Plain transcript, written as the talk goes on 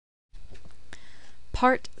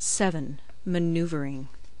Part 7. Maneuvering.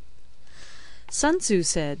 Sun Tzu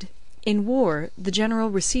said, "In war the general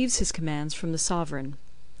receives his commands from the sovereign.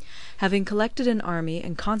 Having collected an army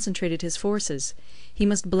and concentrated his forces, he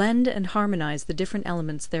must blend and harmonize the different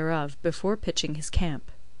elements thereof before pitching his camp.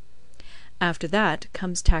 After that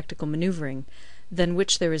comes tactical maneuvering, than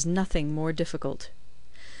which there is nothing more difficult.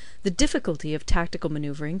 The difficulty of tactical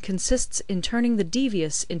maneuvering consists in turning the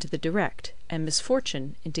devious into the direct, and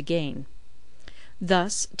misfortune into gain.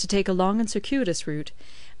 Thus, to take a long and circuitous route,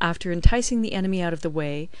 after enticing the enemy out of the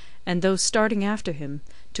way, and those starting after him,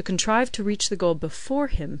 to contrive to reach the goal before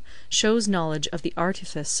him, shows knowledge of the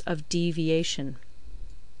artifice of deviation.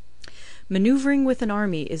 Maneuvering with an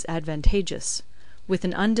army is advantageous; with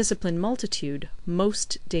an undisciplined multitude,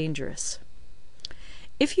 most dangerous.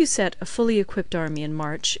 If you set a fully equipped army in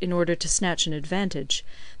march in order to snatch an advantage,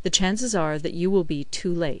 the chances are that you will be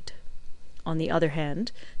too late. On the other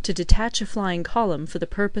hand, to detach a flying column for the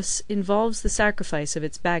purpose involves the sacrifice of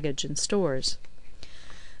its baggage and stores.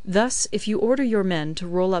 Thus, if you order your men to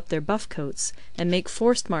roll up their buff coats, and make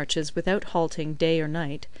forced marches without halting day or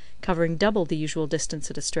night, covering double the usual distance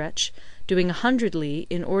at a stretch, doing 100 li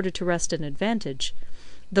in order to wrest an advantage,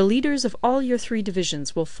 the leaders of all your 3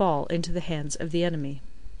 divisions will fall into the hands of the enemy.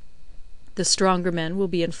 The stronger men will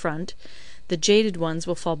be in front, the jaded ones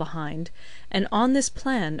will fall behind, and on this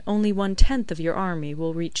plan only 1/10 of your army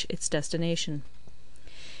will reach its destination.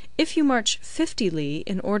 If you march 50 li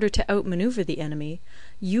in order to outmanoeuvre the enemy,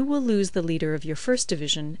 you will lose the leader of your first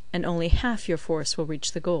division, and only half your force will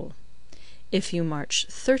reach the goal. If you march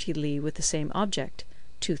 30 li with the same object,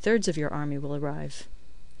 2/3 of your army will arrive.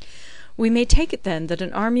 We may take it then that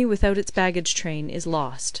an army without its baggage train is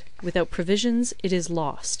lost; without provisions it is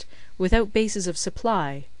lost; without bases of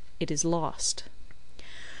supply it is lost.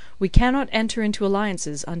 We cannot enter into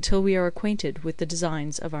alliances until we are acquainted with the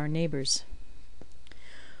designs of our neighbours.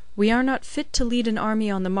 We are not fit to lead an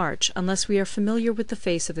army on the march unless we are familiar with the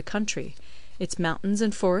face of the country, its mountains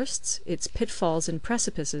and forests, its pitfalls and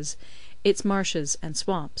precipices, its marshes and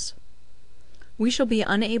swamps. We shall be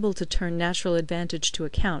unable to turn natural advantage to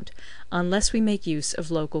account unless we make use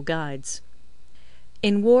of local guides.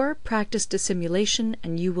 In war practise dissimulation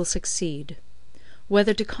and you will succeed.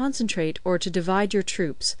 Whether to concentrate or to divide your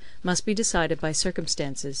troops must be decided by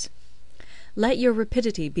circumstances. Let your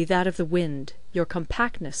rapidity be that of the wind, your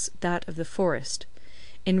compactness that of the forest.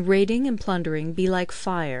 In raiding and plundering be like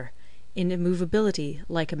fire, in immovability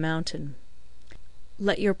like a mountain.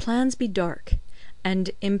 Let your plans be dark,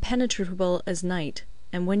 and impenetrable as night,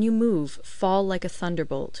 and when you move, fall like a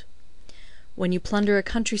thunderbolt. When you plunder a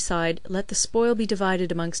countryside, let the spoil be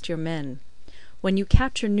divided amongst your men. When you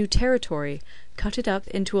capture new territory, cut it up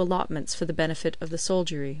into allotments for the benefit of the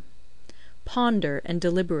soldiery. Ponder and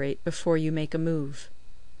deliberate before you make a move.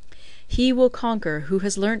 He will conquer who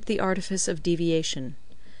has learnt the artifice of deviation.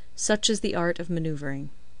 Such is the art of manoeuvring.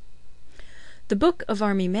 The Book of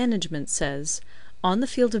Army Management says, "On the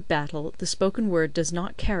field of battle the spoken word does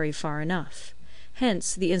not carry far enough.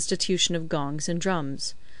 Hence the institution of gongs and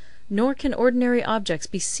drums. Nor can ordinary objects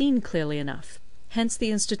be seen clearly enough. Hence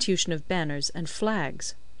the institution of banners and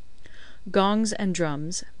flags. Gongs and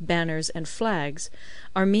drums, banners and flags,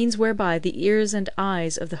 are means whereby the ears and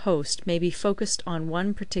eyes of the host may be focussed on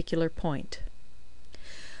one particular point.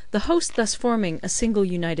 The host thus forming a single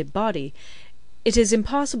united body, it is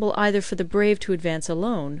impossible either for the brave to advance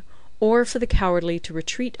alone, or for the cowardly to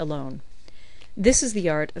retreat alone. This is the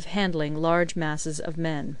art of handling large masses of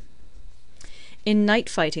men. In night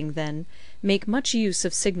fighting, then, make much use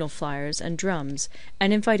of signal flyers and drums,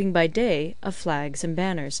 and in fighting by day, of flags and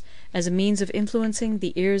banners, as a means of influencing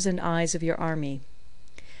the ears and eyes of your army.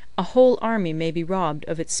 A whole army may be robbed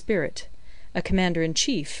of its spirit; a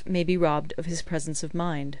commander-in-chief may be robbed of his presence of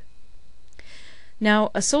mind. Now,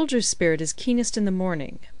 a soldier's spirit is keenest in the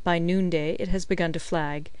morning; by noonday it has begun to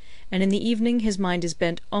flag, and in the evening his mind is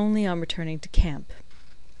bent only on returning to camp.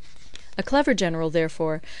 A clever general,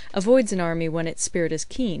 therefore, avoids an army when its spirit is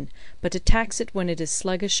keen, but attacks it when it is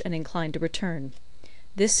sluggish and inclined to return.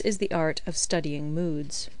 This is the art of studying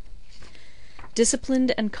moods.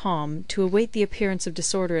 Disciplined and calm, to await the appearance of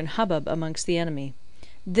disorder and hubbub amongst the enemy.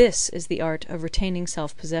 This is the art of retaining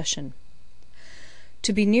self-possession.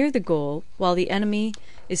 To be near the goal while the enemy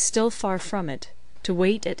is still far from it, to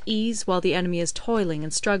wait at ease while the enemy is toiling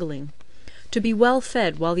and struggling, to be well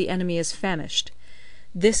fed while the enemy is famished,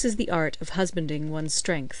 this is the art of husbanding one's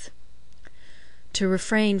strength. To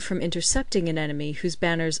refrain from intercepting an enemy whose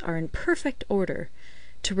banners are in perfect order,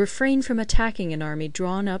 to refrain from attacking an army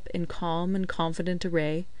drawn up in calm and confident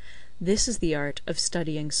array, this is the art of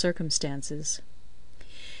studying circumstances.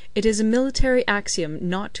 It is a military axiom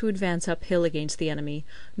not to advance uphill against the enemy,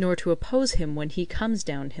 nor to oppose him when he comes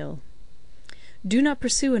downhill. Do not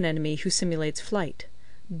pursue an enemy who simulates flight.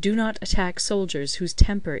 Do not attack soldiers whose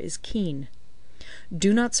temper is keen.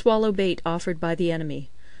 Do not swallow bait offered by the enemy.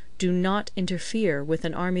 Do not interfere with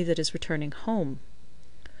an army that is returning home.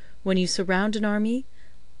 When you surround an army,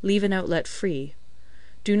 leave an outlet free.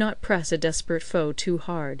 Do not press a desperate foe too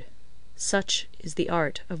hard. Such is the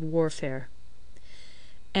art of warfare.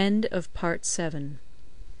 End of Part 7.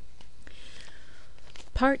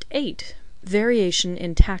 Part 8. Variation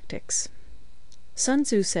in Tactics. Sun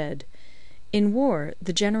Tzu said, "In war,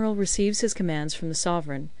 the general receives his commands from the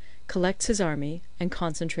sovereign, collects his army, and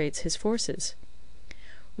concentrates his forces.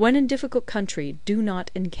 When in difficult country, do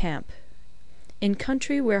not encamp. In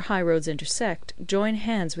country where high roads intersect, join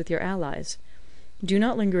hands with your allies. Do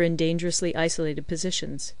not linger in dangerously isolated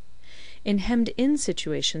positions. In hemmed-in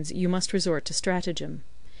situations you must resort to stratagem.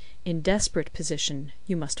 In desperate position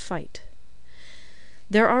you must fight.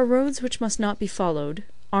 There are roads which must not be followed,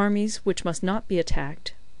 armies which must not be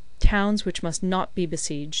attacked, towns which must not be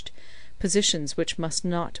besieged, positions which must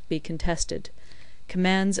not be contested,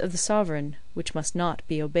 commands of the sovereign which must not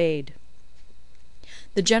be obeyed."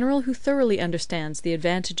 The general who thoroughly understands the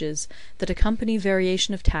advantages that accompany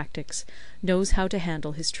variation of tactics knows how to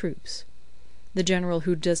handle his troops. The general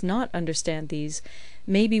who does not understand these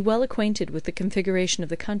may be well acquainted with the configuration of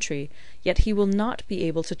the country, yet he will not be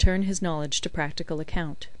able to turn his knowledge to practical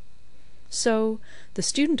account. So, the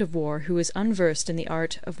student of war who is unversed in the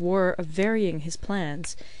art of war of varying his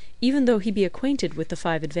plans, even though he be acquainted with the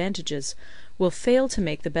 5 advantages, will fail to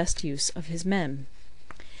make the best use of his men.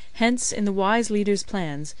 Hence, in the wise leader's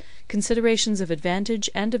plans, considerations of advantage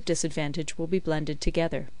and of disadvantage will be blended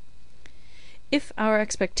together. If our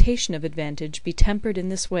expectation of advantage be tempered in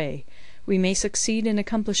this way, we may succeed in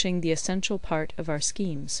accomplishing the essential part of our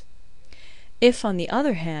schemes. If, on the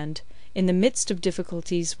other hand, in the midst of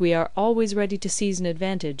difficulties we are always ready to seize an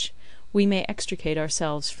advantage, we may extricate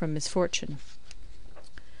ourselves from misfortune.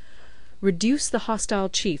 Reduce the hostile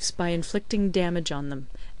chiefs by inflicting damage on them,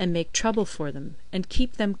 and make trouble for them, and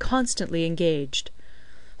keep them constantly engaged.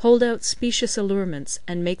 Hold out specious allurements,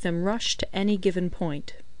 and make them rush to any given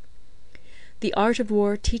point. The art of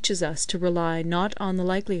war teaches us to rely not on the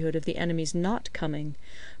likelihood of the enemy's not coming,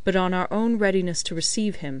 but on our own readiness to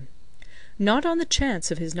receive him; not on the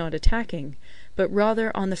chance of his not attacking, but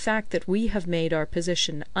rather on the fact that we have made our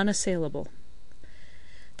position unassailable.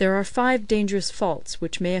 There are 5 dangerous faults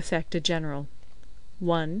which may affect a general.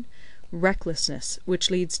 1. Recklessness,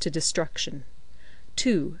 which leads to destruction.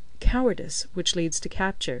 2. Cowardice, which leads to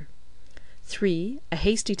capture. 3. A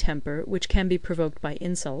hasty temper, which can be provoked by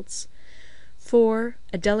insults. 4.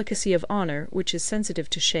 A delicacy of honour, which is sensitive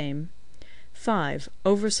to shame. 5.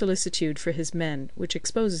 Over-solicitude for his men, which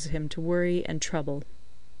exposes him to worry and trouble.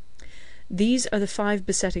 These are the 5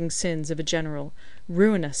 besetting sins of a general,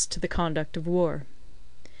 ruinous to the conduct of war.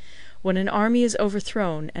 When an army is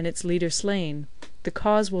overthrown and its leader slain, the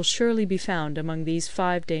cause will surely be found among these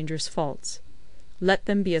 5 dangerous faults. Let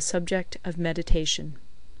them be a subject of meditation.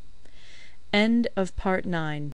 End of Part 9.